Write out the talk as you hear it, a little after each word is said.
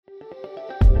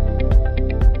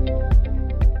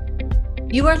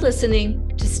You are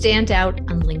listening to Stand Out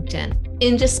on LinkedIn.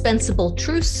 Indispensable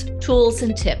truths, tools,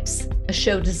 and tips, a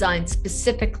show designed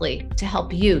specifically to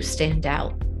help you stand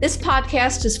out. This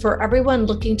podcast is for everyone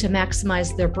looking to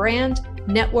maximize their brand,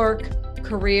 network,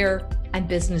 career, and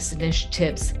business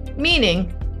initiatives,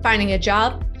 meaning finding a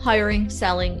job, hiring,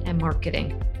 selling, and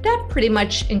marketing. That pretty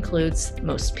much includes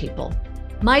most people.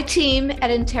 My team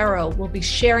at Intero will be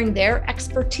sharing their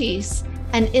expertise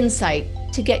and insight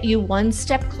to get you one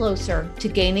step closer to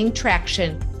gaining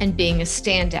traction and being a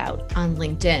standout on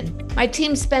LinkedIn. My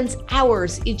team spends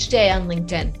hours each day on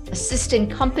LinkedIn, assisting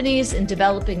companies in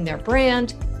developing their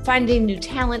brand, finding new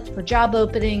talent for job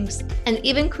openings, and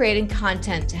even creating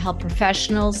content to help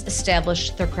professionals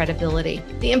establish their credibility.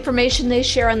 The information they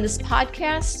share on this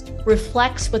podcast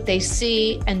reflects what they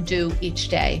see and do each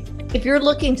day. If you're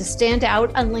looking to stand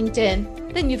out on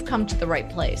LinkedIn, then you've come to the right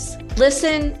place.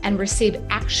 Listen and receive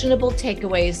actionable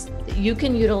takeaways that you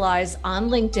can utilize on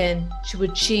LinkedIn to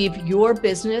achieve your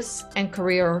business and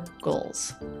career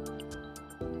goals.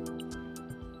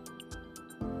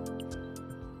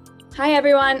 Hi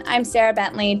everyone, I'm Sarah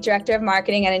Bentley, Director of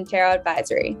Marketing at Intero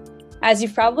Advisory. As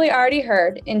you've probably already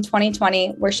heard, in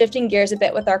 2020, we're shifting gears a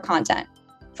bit with our content,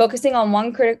 focusing on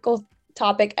one critical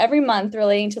topic every month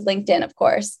relating to LinkedIn, of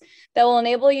course, that will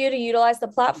enable you to utilize the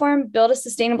platform, build a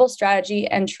sustainable strategy,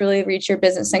 and truly reach your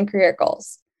business and career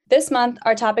goals. This month,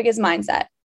 our topic is mindset.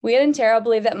 We at Intero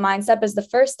believe that mindset is the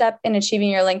first step in achieving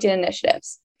your LinkedIn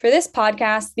initiatives. For this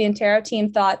podcast, the Intero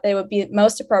team thought that it would be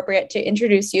most appropriate to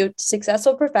introduce you to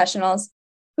successful professionals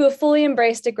who have fully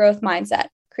embraced a growth mindset,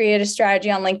 created a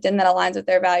strategy on LinkedIn that aligns with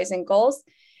their values and goals,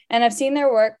 and have seen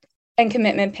their work and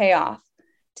commitment pay off.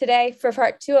 Today, for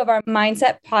part 2 of our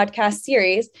Mindset podcast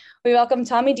series, we welcome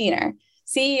Tommy Diener,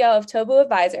 CEO of Tobu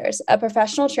Advisors, a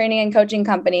professional training and coaching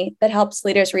company that helps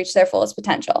leaders reach their fullest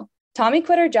potential. Tommy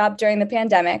quit her job during the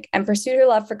pandemic and pursued her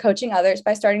love for coaching others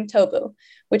by starting Tobu,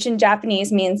 which in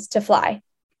Japanese means to fly.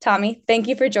 Tommy, thank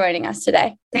you for joining us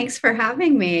today. Thanks for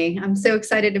having me. I'm so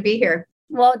excited to be here.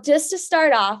 Well, just to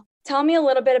start off, tell me a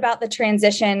little bit about the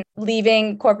transition,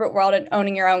 leaving corporate world and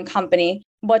owning your own company.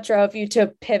 What drove you to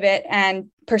pivot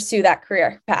and pursue that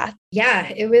career path? Yeah,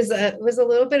 it was a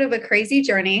little bit of a crazy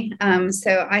journey.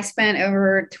 So I spent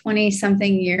over 20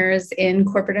 something years in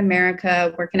corporate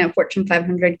America, working at Fortune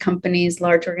 500 companies,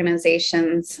 large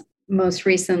organizations. Most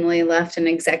recently left an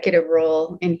executive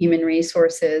role in human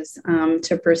resources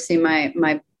to pursue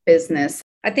my business.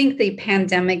 I think the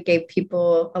pandemic gave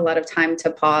people a lot of time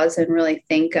to pause and really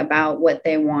think about what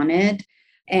they wanted.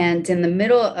 And in the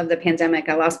middle of the pandemic,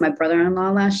 I lost my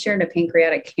brother-in-law last year to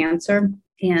pancreatic cancer.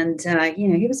 And,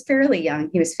 he was fairly young.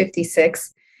 He was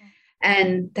 56.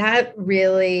 And that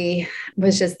really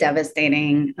was just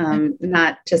devastating,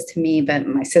 not just to me, but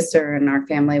my sister and our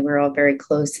family. We're all very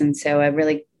close. And so I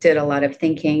really did a lot of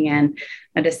thinking and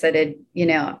I decided,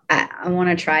 I want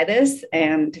to try this.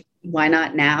 And why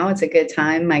not now? It's a good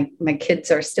time. My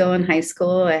kids are still in high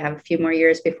school. I have a few more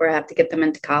years before I have to get them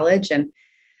into college. And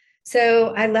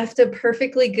so I left a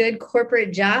perfectly good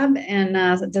corporate job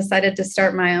and decided to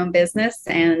start my own business.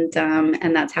 And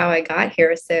that's how I got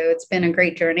here. So it's been a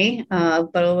great journey,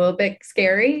 but a little bit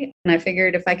scary. And I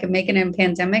figured if I could make it in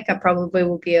pandemic, I probably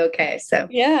will be okay. So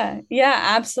yeah,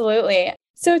 absolutely.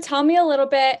 So tell me a little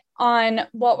bit on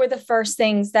what were the first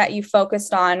things that you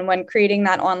focused on when creating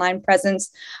that online presence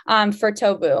for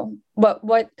Tobu? What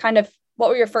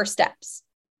were your first steps?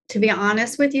 To be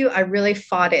honest with you, I really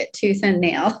fought it tooth and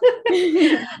nail.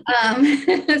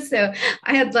 So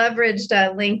I had leveraged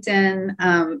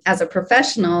LinkedIn as a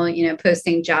professional,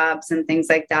 posting jobs and things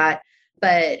like that,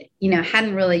 but,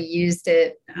 hadn't really used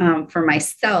it for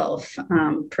myself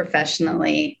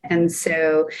professionally. And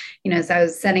so, as I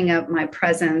was setting up my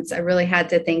presence, I really had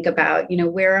to think about,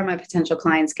 where are my potential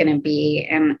clients going to be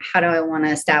and how do I want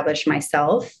to establish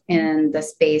myself in the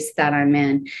space that I'm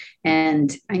in?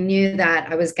 And I knew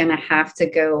that I was going to have to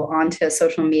go onto a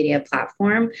social media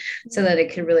platform so that I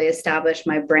could really establish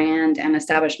my brand and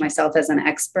establish myself as an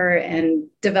expert and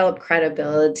develop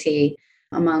credibility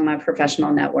among my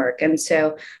professional network. And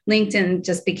so LinkedIn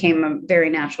just became a very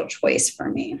natural choice for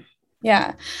me.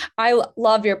 Yeah, I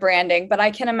love your branding, but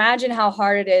I can imagine how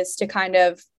hard it is to kind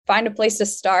of find a place to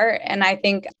start. And I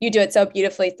think you do it so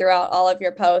beautifully throughout all of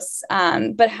your posts.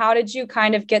 But how did you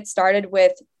kind of get started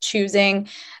with choosing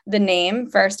the name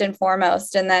first and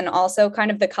foremost, and then also kind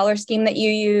of the color scheme that you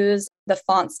use, the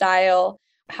font style?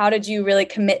 How did you really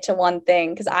commit to one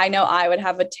thing? Because I know I would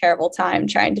have a terrible time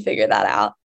trying to figure that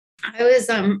out.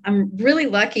 I'm really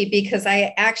lucky because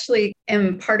I actually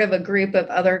am part of a group of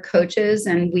other coaches,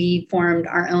 and we formed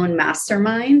our own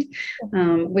mastermind,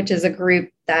 which is a group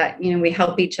that, we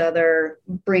help each other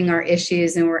bring our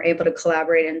issues, and we're able to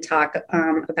collaborate and talk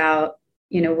about,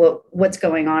 what's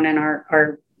going on in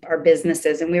our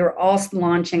businesses. And we were all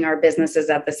launching our businesses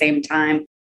at the same time.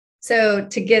 So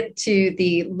to get to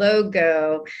the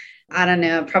logo, I don't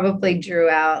know, probably drew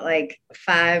out like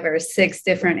 5 or 6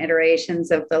 different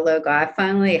iterations of the logo. I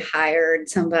finally hired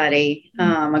somebody,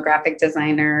 a graphic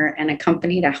designer and a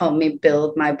company to help me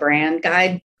build my brand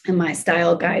guide and my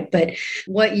style guide. But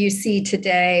what you see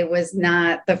today was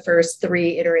not the first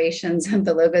 3 iterations of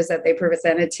the logos that they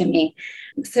presented to me.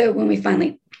 So when we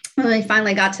finally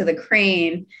got to the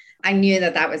crane, I knew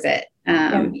that was it.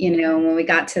 When we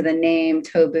got to the name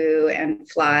Tobu and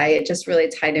Fly, it just really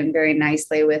tied in very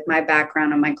nicely with my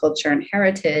background and my culture and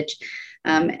heritage.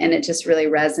 And it just really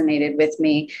resonated with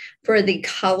me. For the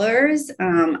colors,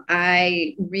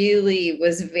 I really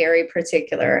was very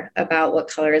particular about what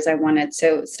colors I wanted.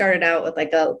 So it started out with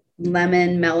like a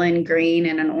lemon, melon, green,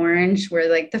 and an orange were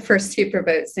like the first 2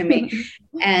 proposed to me.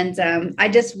 And I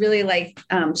just really like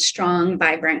strong,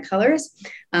 vibrant colors.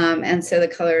 And so the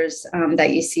colors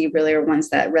that you see really are ones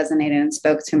that resonated and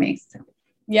spoke to me. So.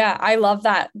 Yeah, I love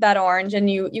that orange, and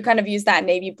you kind of use that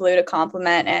navy blue to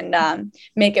complement and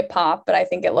make it pop, but I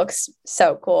think it looks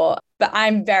so cool. But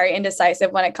I'm very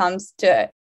indecisive when it comes to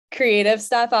creative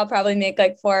stuff. I'll probably make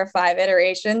like 4 or 5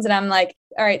 iterations, and I'm like,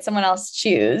 all right, someone else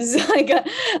choose. Like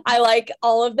I like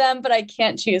all of them, but I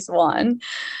can't choose one.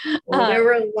 Well, there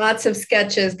were lots of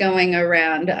sketches going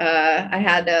around. I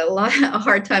had a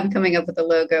hard time coming up with a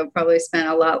logo, probably spent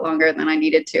a lot longer than I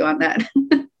needed to on that.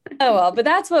 Oh, well, but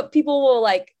that's what people will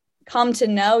like come to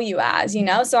know you as,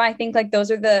 So I think like those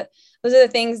are the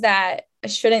things that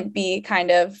shouldn't be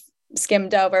kind of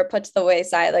skimmed over, put to the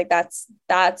wayside. Like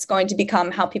that's going to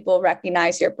become how people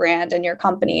recognize your brand and your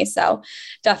company. So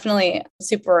definitely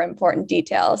super important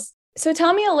details. So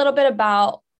tell me a little bit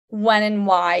about when and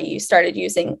why you started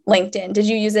using LinkedIn. Did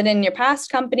you use it in your past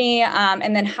company?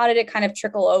 And then how did it kind of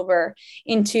trickle over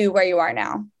into where you are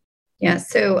now? Yeah.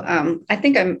 So I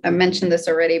think I mentioned this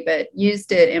already, but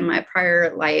used it in my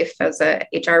prior life as a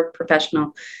HR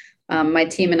professional. My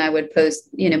team and I would post,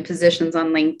 positions on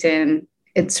LinkedIn.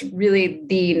 It's really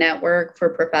the network for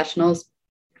professionals.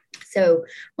 So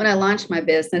when I launched my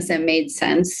business, it made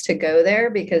sense to go there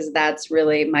because that's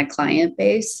really my client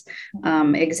base,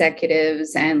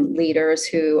 executives and leaders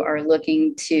who are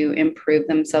looking to improve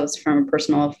themselves from a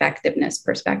personal effectiveness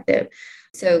perspective.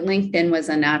 So LinkedIn was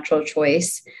a natural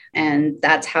choice. And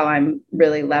that's how I'm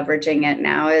really leveraging it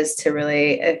now, is to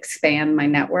really expand my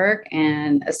network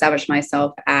and establish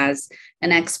myself as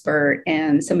an expert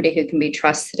and somebody who can be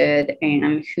trusted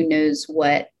and who knows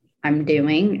what I'm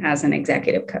doing as an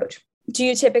executive coach. Do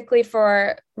you typically,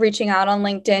 for reaching out on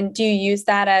LinkedIn, do you use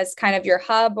that as kind of your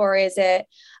hub, or is it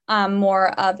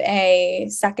more of a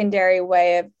secondary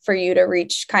way for you to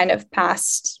reach kind of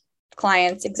past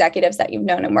clients, executives that you've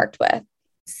known and worked with?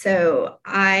 So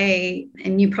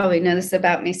and you probably know this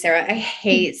about me, Sarah, I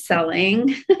hate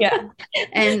selling. Yeah.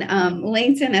 And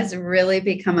LinkedIn has really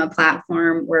become a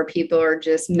platform where people are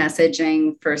just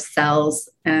messaging for sales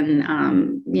and,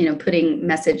 putting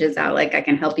messages out like, I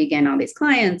can help you gain all these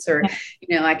clients, or,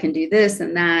 I can do this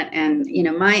and that. And,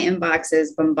 my inbox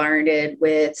is bombarded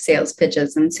with sales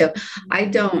pitches. And so I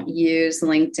don't use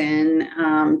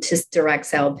LinkedIn to direct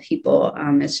sell people.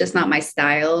 It's just not my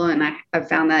style. And I've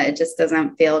found that it just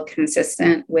doesn't feel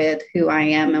consistent with who I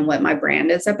am and what my brand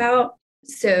is about.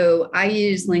 So I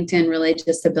use LinkedIn really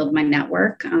just to build my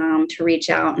network, to reach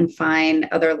out and find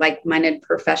other like-minded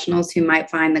professionals who might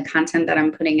find the content that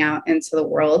I'm putting out into the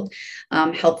world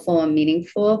helpful and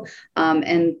meaningful.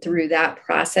 And through that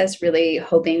process, really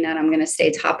hoping that I'm going to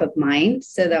stay top of mind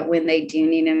so that when they do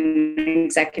need an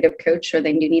executive coach or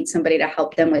they do need somebody to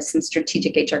help them with some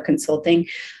strategic HR consulting,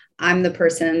 I'm the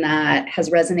person that has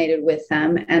resonated with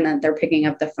them and that they're picking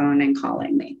up the phone and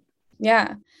calling me.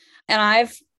 Yeah. And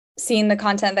I've seen the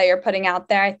content that you're putting out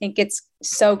there. I think it's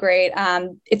so great.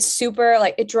 It's super,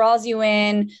 it draws you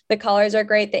in. The colors are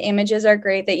great. The images are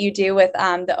great that you do with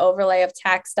the overlay of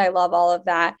text. I love all of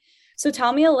that. So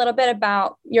tell me a little bit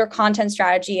about your content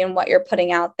strategy and what you're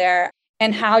putting out there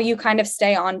and how you kind of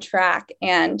stay on track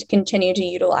and continue to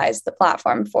utilize the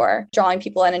platform for drawing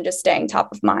people in and just staying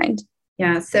top of mind.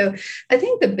 Yeah. So I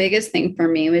think the biggest thing for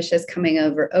me was just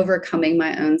overcoming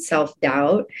my own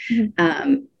self-doubt.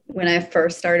 Mm-hmm. When I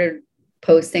first started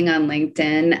posting on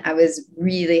LinkedIn, I was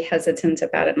really hesitant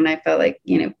about it. And I felt like,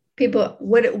 people,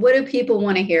 what do people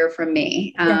want to hear from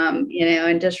me? Yeah.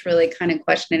 And just really kind of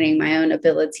questioning my own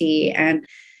ability. And,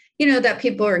 that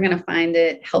people are going to find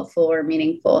it helpful or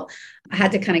meaningful. I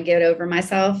had to kind of get over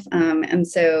myself. And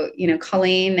so,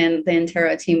 Colleen and the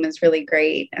Intero team was really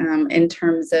great in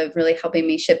terms of really helping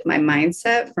me shift my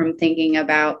mindset from thinking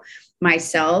about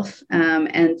myself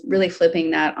and really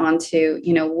flipping that onto,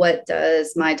 what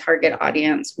does my target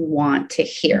audience want to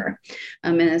hear?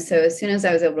 And so as soon as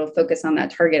I was able to focus on that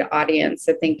target audience,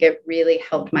 I think it really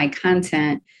helped my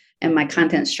content and my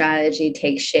content strategy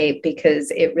take shape, because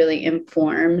it really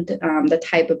informed the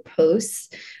type of posts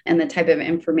and the type of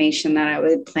information that I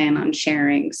would plan on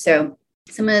sharing. So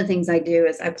some of the things I do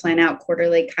is I plan out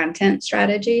quarterly content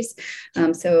strategies.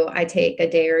 So I take a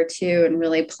day or two and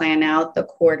really plan out the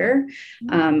quarter.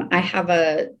 I have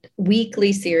a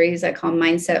weekly series I call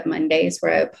Mindset Mondays,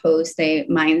 where I post a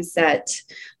mindset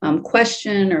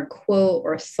question or quote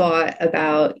or thought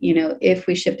about, if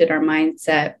we shifted our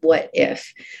mindset, what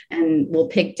if? And we'll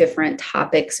pick different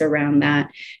topics around that.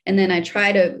 And then I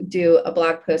try to do a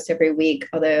blog post every week,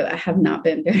 although I have not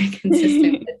been very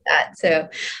consistent with that. So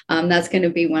that's going to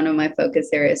be one of my focus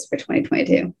areas for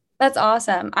 2022. That's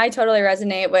awesome. I totally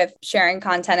resonate with sharing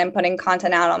content and putting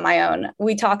content out on my own.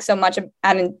 We talk so much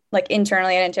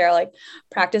internally at Intero,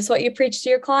 practice what you preach to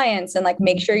your clients and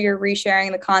make sure you're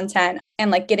resharing the content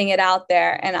and getting it out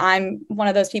there. And I'm one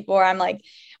of those people where I'm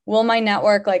will my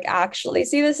network actually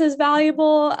see this as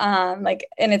valuable? And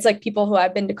it's people who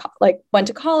I've been to went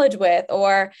to college with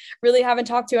or really haven't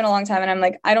talked to in a long time. And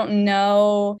I'm I don't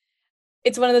know.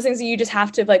 It's one of those things that you just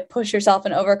have to push yourself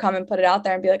and overcome and put it out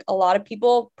there and be a lot of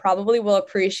people probably will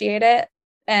appreciate it.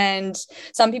 And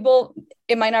some people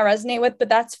it might not resonate with, but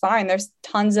that's fine. There's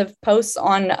tons of posts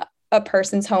on a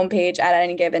person's homepage at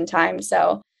any given time.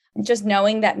 So just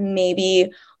knowing that maybe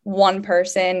one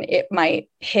person it might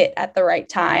hit at the right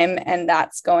time, and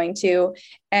that's going to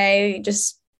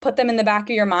just put them in the back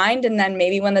of your mind. And then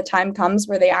maybe when the time comes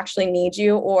where they actually need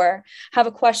you or have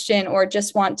a question or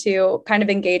just want to kind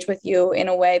of engage with you in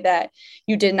a way that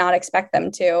you did not expect them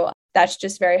to, that's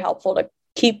just very helpful to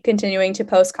keep continuing to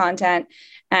post content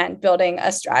and building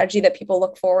a strategy that people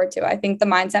look forward to. I think the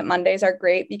Mindset Mondays are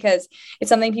great because it's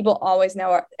something people always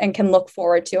know and can look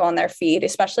forward to on their feed,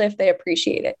 especially if they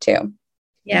appreciate it too.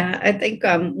 Yeah, I think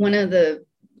one of the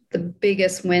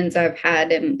biggest wins I've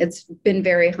had, and it's been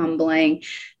very humbling,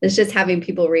 is just having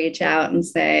people reach out and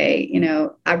say,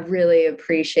 I really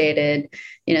appreciated,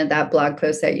 that blog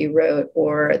post that you wrote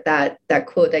or that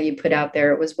quote that you put out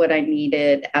there. It was what I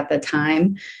needed at the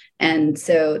time. And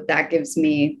so that gives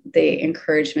me the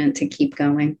encouragement to keep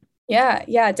going.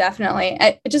 Yeah, definitely.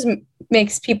 It just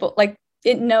makes people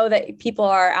know that people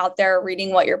are out there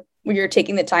reading what you're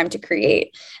taking the time to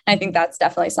create. And I think that's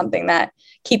definitely something that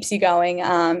keeps you going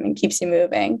and keeps you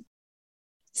moving.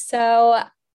 So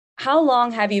how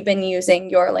long have you been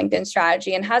using your LinkedIn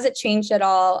strategy, and has it changed at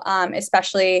all,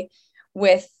 especially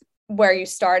with where you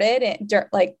started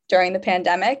during the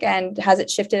pandemic, and has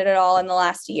it shifted at all in the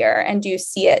last year? And do you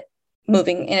see it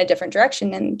moving in a different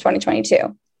direction in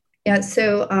 2022? Yeah,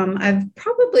 so I've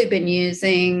probably been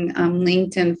using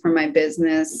LinkedIn for my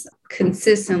business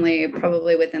consistently,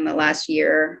 probably within the last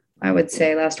year, I would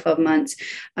say last 12 months.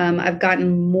 I've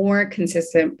gotten more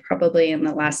consistent probably in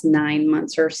the last 9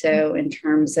 months or so in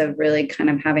terms of really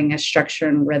kind of having a structure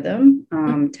and rhythm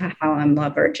to how I'm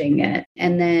leveraging it.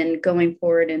 And then going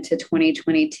forward into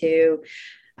 2022,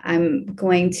 I'm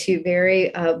going to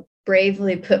very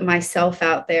bravely put myself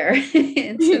out there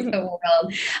into the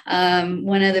world.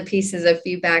 One of the pieces of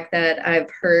feedback that I've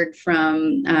heard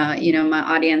from, my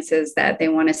audience is that they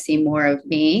want to see more of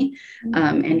me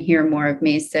and hear more of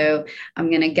me. So I'm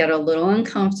going to get a little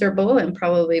uncomfortable and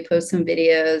probably post some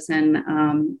videos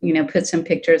and, put some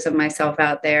pictures of myself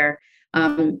out there,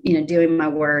 doing my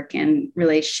work and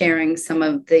really sharing some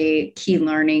of the key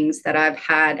learnings that I've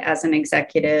had as an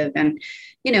executive and,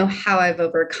 how I've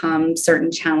overcome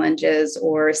certain challenges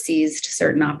or seized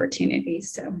certain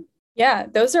opportunities. So, yeah,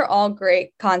 those are all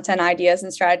great content ideas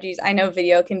and strategies. I know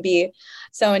video can be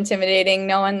so intimidating.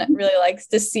 No one really likes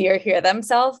to see or hear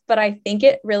themselves, but I think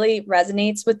it really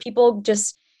resonates with people.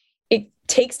 It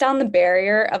takes down the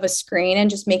barrier of a screen and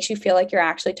just makes you feel like you're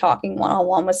actually talking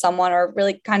one-on-one with someone or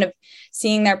really kind of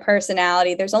seeing their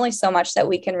personality. There's only so much that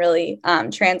we can really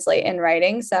translate in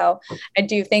writing. So I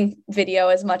do think video,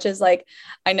 as much as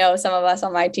I know some of us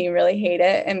on my team really hate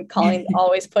it, and Colleen's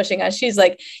always pushing us. She's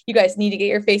like, you guys need to get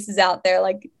your faces out there.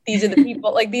 These are the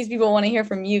people, these people want to hear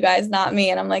from you guys, not me.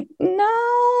 And I'm like, no,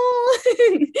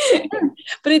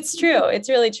 but it's true. It's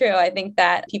really true. I think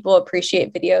that people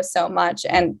appreciate video so much,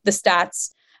 and the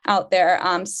stats out there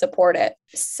support it.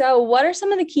 So what are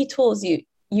some of the key tools you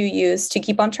use to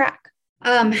keep on track?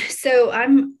 So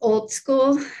I'm old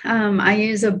school. I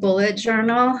use a bullet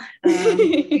journal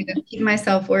to keep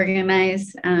myself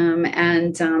organized.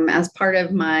 And as part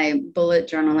of my bullet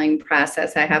journaling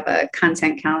process, I have a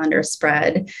content calendar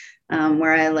spread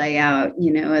where I lay out,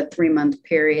 a 3-month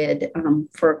period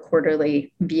for a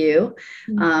quarterly view.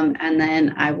 And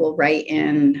then I will write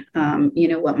in,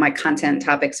 what my content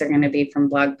topics are going to be from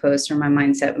blog posts or my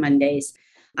Mindset Mondays.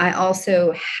 I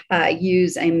also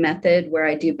use a method where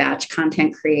I do batch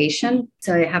content creation.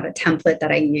 So I have a template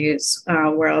that I use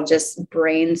where I'll just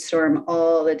brainstorm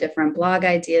all the different blog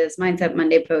ideas, Mindset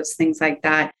Monday posts, things like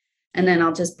that. And then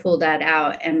I'll just pull that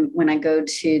out. And when I go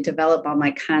to develop all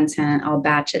my content, I'll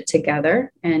batch it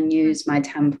together and use my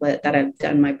template that I've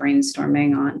done my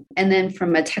brainstorming on. And then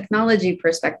from a technology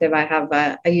perspective,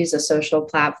 I use a social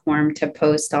platform to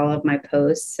post all of my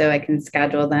posts so I can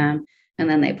schedule them. And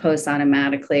then they post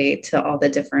automatically to all the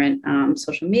different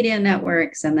social media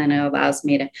networks. And then it allows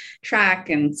me to track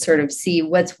and sort of see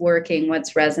what's working,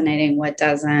 what's resonating, what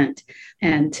doesn't,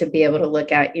 and to be able to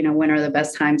look at, when are the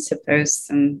best times to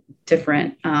post and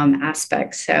different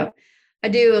aspects. So I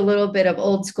do a little bit of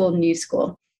old school, new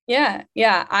school. Yeah.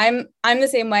 I'm the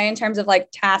same way in terms of like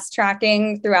task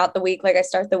tracking throughout the week. Like I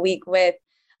start the week with,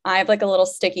 I have like a little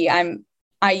sticky.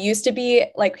 I used to be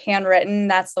like handwritten.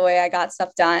 That's the way I got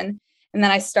stuff done. And then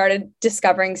I started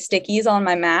discovering stickies on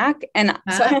my Mac. And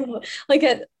so I have, like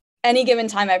at any given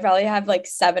time, I probably have like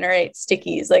 7 or 8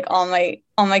 stickies like on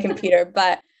my computer.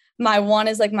 But my one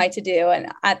is like my to-do.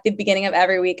 And at the beginning of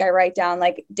every week, I write down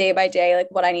like day by day, like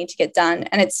what I need to get done.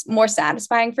 And it's more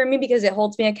satisfying for me because it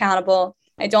holds me accountable.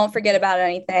 I don't forget about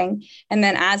anything. And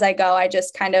then as I go, I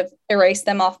just kind of erase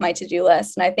them off my to-do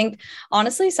list. And I think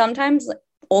honestly, sometimes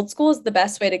old school is the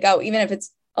best way to go, even if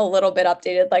it's a little bit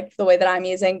updated, like the way that I'm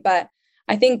using. But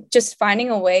I think just finding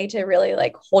a way to really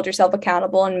like hold yourself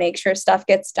accountable and make sure stuff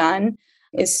gets done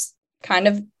is kind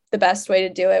of the best way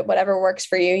to do it. Whatever works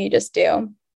for you, you just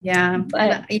do. Yeah.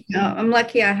 But, I'm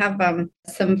lucky I have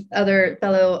some other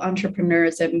fellow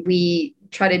entrepreneurs and we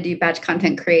try to do batch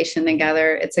content creation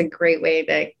together. It's a great way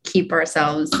to keep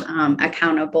ourselves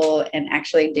accountable and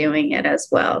actually doing it as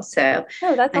well. So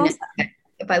that's awesome.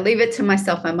 If I leave it to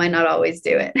myself, I might not always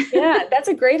do it. Yeah, that's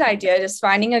a great idea. Just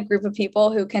finding a group of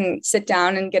people who can sit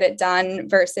down and get it done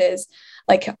versus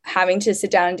like having to sit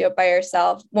down and do it by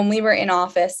yourself. When we were in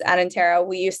office at Intero,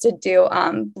 we used to do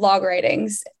blog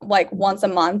writings like once a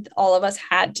month. All of us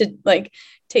had to like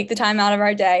take the time out of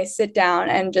our day, sit down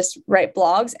and just write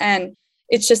blogs. And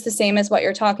it's just the same as what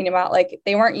you're talking about. Like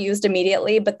they weren't used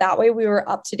immediately, but that way we were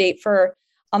up to date for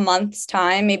a month's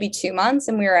time, maybe 2 months,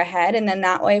 and we were ahead. And then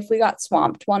that way, if we got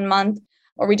swamped 1 month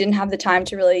or we didn't have the time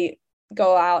to really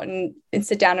go out and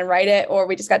sit down and write it, or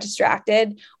we just got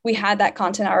distracted, we had that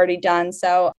content already done.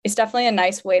 So it's definitely a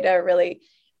nice way to really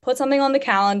put something on the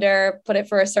calendar, put it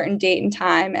for a certain date and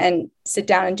time and sit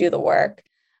down and do the work.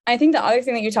 I think the other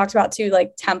thing that you talked about too,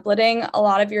 like templating a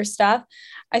lot of your stuff,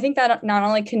 I think that not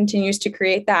only continues to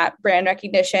create that brand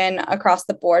recognition across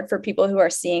the board for people who are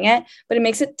seeing it, but it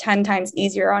makes it 10 times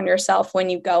easier on yourself when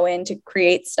you go in to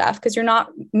create stuff because you're not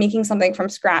making something from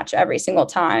scratch every single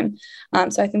time.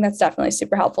 So I think that's definitely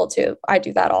super helpful too. I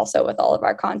do that also with all of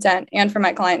our content and for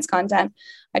my clients' content.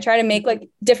 I try to make like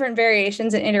different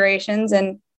variations and iterations,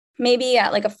 and maybe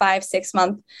at like a 5-6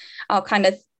 month, I'll kind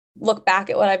of look back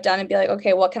at what I've done and be like,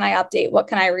 okay, what can I update? What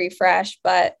can I refresh?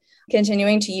 But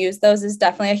continuing to use those is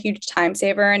definitely a huge time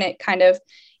saver, and it kind of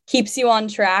keeps you on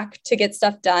track to get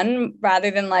stuff done rather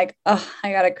than like, oh,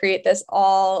 I got to create this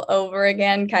all over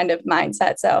again kind of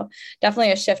mindset. So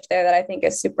definitely a shift there that I think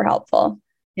is super helpful.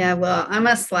 Yeah, well, I'm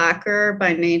a slacker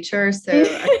by nature, so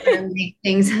I try to make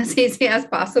things as easy as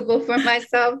possible for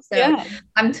myself. So yeah.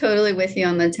 I'm totally with you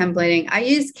on the templating. I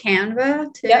use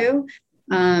Canva too. Yep.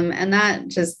 And that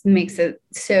just makes it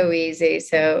so easy.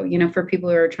 So, for people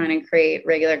who are trying to create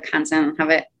regular content and have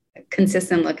a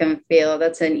consistent look and feel,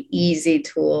 that's an easy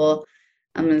tool.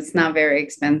 It's not very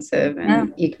expensive,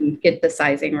 and you can get the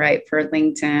sizing right for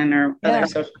LinkedIn or other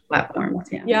social platforms.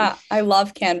 Yeah, I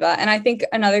love Canva. And I think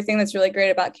another thing that's really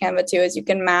great about Canva too is you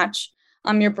can match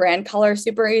your brand color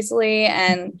super easily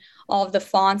and all of the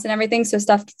fonts and everything. So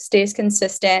stuff stays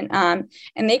consistent. And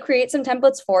they create some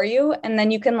templates for you, and then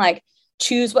you can like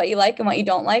choose what you like and what you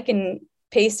don't like and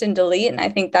paste and delete. And I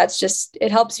think that's just,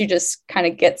 it helps you just kind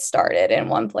of get started in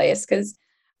one place. Cause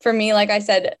for me, like I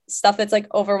said, stuff that's like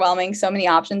overwhelming, so many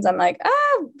options, I'm like,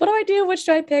 what do I do? Which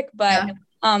do I pick? But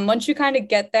once you kind of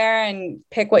get there and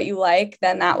pick what you like,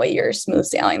 then that way you're smooth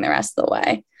sailing the rest of the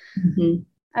way.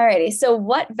 Mm-hmm. Alrighty. So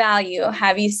what value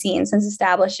have you seen since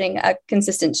establishing a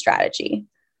consistent strategy?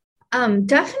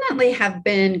 Definitely have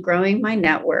been growing my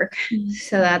network.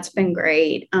 So that's been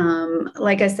great.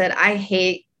 Like I said, I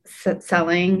hate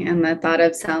selling and the thought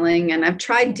of selling, and I've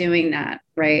tried doing that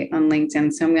right on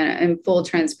LinkedIn. So I'm going to, in full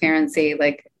transparency,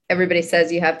 like everybody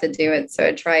says you have to do it. So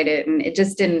I tried it and it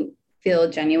just didn't feel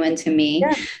genuine to me.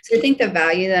 Yeah. So I think the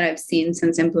value that I've seen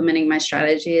since implementing my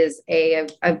strategy is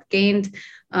I've gained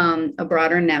a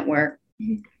broader network.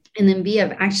 Mm-hmm. And then B,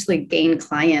 I've actually gained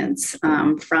clients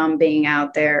from being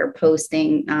out there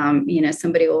posting.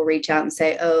 Somebody will reach out and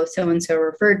say, oh, so-and-so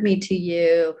referred me to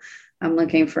you. I'm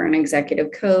looking for an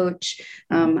executive coach.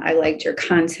 I liked your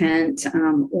content.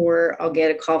 Or I'll get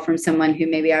a call from someone who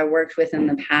maybe I worked with in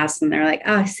the past and they're like,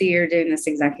 oh, I see you're doing this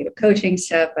executive coaching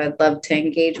stuff. I'd love to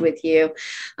engage with you.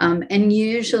 And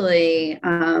usually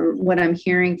what I'm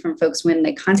hearing from folks when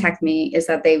they contact me is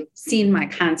that they've seen my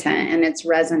content and it's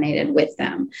resonated with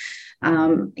them.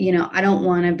 I don't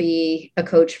want to be a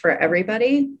coach for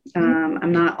everybody.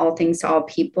 I'm not all things to all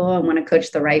people. I want to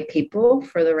coach the right people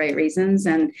for the right reasons.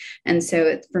 And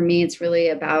so for me, it's really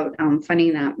about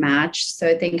finding that match. So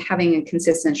I think having a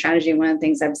consistent strategy, one of the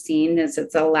things I've seen is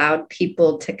it's allowed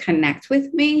people to connect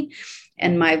with me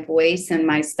and my voice and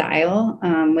my style,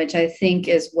 which I think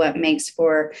is what makes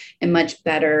for a much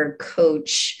better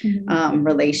coach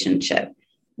relationship.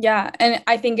 Yeah. And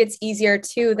I think it's easier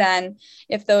too than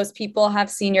if those people have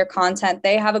seen your content,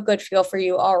 they have a good feel for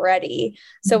you already.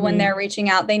 So when they're reaching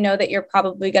out, they know that you're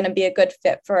probably going to be a good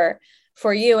fit for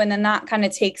you. And then that kind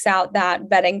of takes out that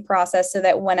vetting process so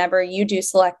that whenever you do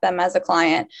select them as a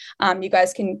client, you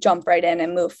guys can jump right in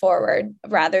and move forward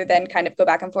rather than kind of go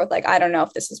back and forth. Like, I don't know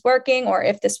if this is working or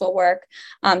if this will work.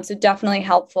 So definitely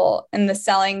helpful. And the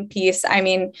selling piece, I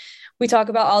mean, we talk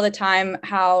about all the time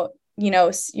how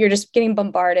you're just getting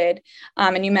bombarded.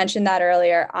 And you mentioned that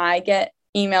earlier. I get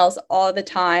emails all the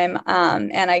time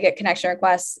and I get connection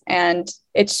requests and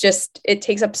it just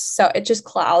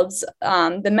clouds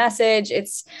the message.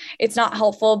 It's not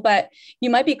helpful, but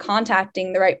you might be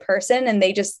contacting the right person and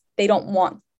they don't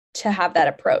want to have that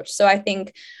approach. So I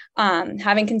think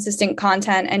having consistent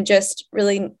content and just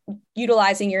really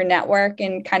utilizing your network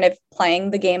and kind of playing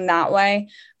the game that way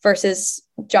versus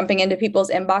jumping into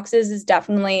people's inboxes is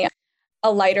definitely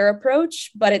a lighter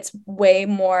approach, but it's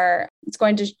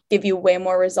going to give you way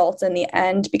more results in the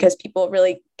end because people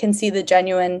really can see the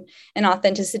genuine and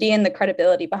authenticity and the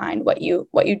credibility behind what you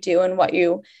do and what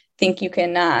you think you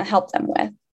can help them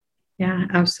with. Yeah,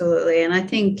 absolutely. And I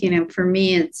think, for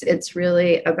me, it's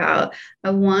really about,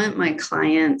 I want my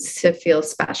clients to feel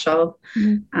special.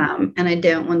 And I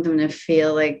don't want them to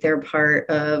feel like they're part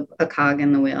of a cog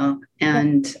in the wheel.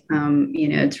 And,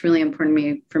 it's really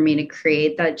important for me to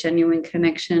create that genuine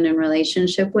connection and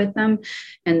relationship with them.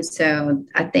 And so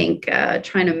I think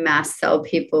trying to mass sell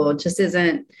people just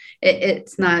isn't,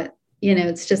 it's not,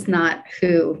 it's just not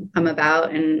who I'm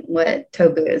about and what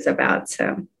Tobu is about.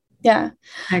 So. Yeah,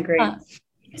 I agree.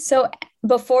 So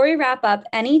before we wrap up,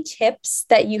 any tips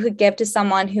that you could give to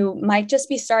someone who might just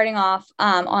be starting off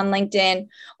on LinkedIn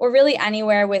or really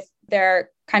anywhere with their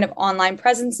kind of online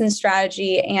presence and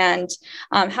strategy and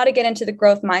how to get into the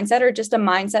growth mindset or just a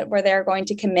mindset where they're going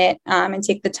to commit and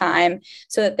take the time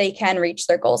so that they can reach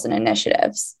their goals and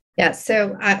initiatives? Yeah.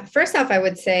 So first off, I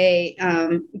would say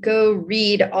go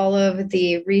read all of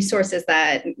the resources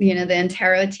that, the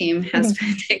Intero team has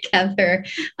put together.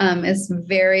 It's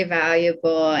very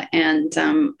valuable.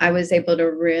 And I was able to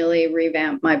really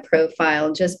revamp my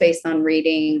profile just based on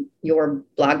reading your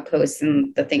blog posts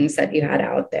and the things that you had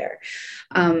out there.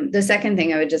 The second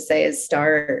thing I would just say is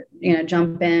start,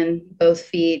 jump in both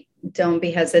feet. Don't be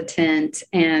hesitant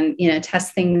and,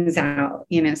 test things out,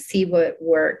 see what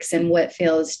works and what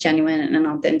feels genuine and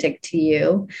authentic to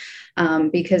you.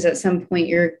 Because at some point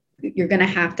you're going to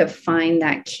have to find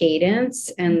that cadence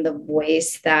and the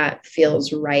voice that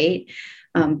feels right.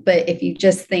 But if you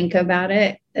just think about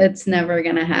it, it's never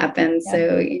going to happen. Yeah.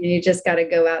 So you just got to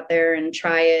go out there and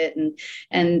try it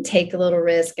and take a little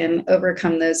risk and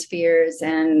overcome those fears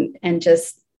and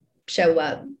just show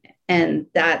up. And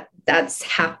that's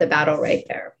half the battle right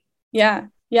there. Yeah,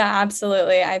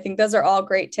 absolutely. I think those are all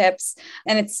great tips.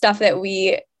 And it's stuff that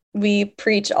we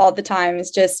preach all the time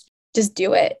is just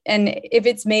do it. And if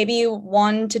it's maybe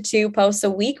 1 to 2 posts a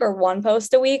week or 1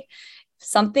 post a week,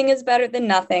 something is better than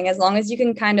nothing. As long as you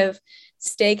can kind of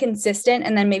stay consistent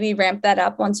and then maybe ramp that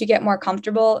up once you get more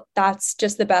comfortable, that's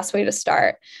just the best way to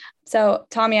start. So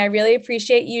Tommy, I really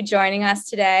appreciate you joining us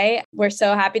today. We're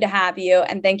so happy to have you.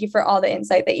 And thank you for all the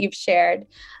insight that you've shared.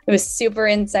 It was super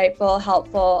insightful,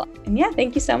 helpful. And yeah,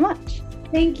 thank you so much.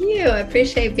 Thank you. I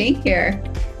appreciate being here.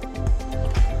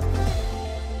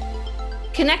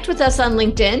 Connect with us on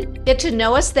LinkedIn, get to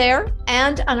know us there,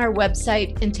 and on our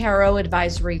website,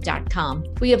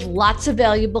 interoadvisory.com. We have lots of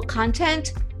valuable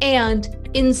content and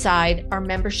inside our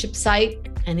membership site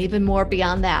and even more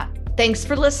beyond that. Thanks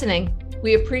for listening.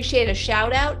 We appreciate a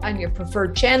shout out on your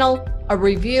preferred channel, a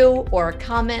review, or a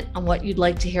comment on what you'd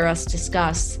like to hear us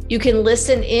discuss. You can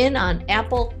listen in on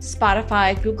Apple,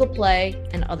 Spotify, Google Play,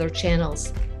 and other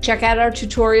channels. Check out our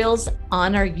tutorials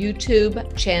on our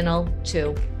YouTube channel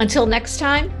too. Until next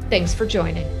time, thanks for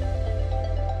joining.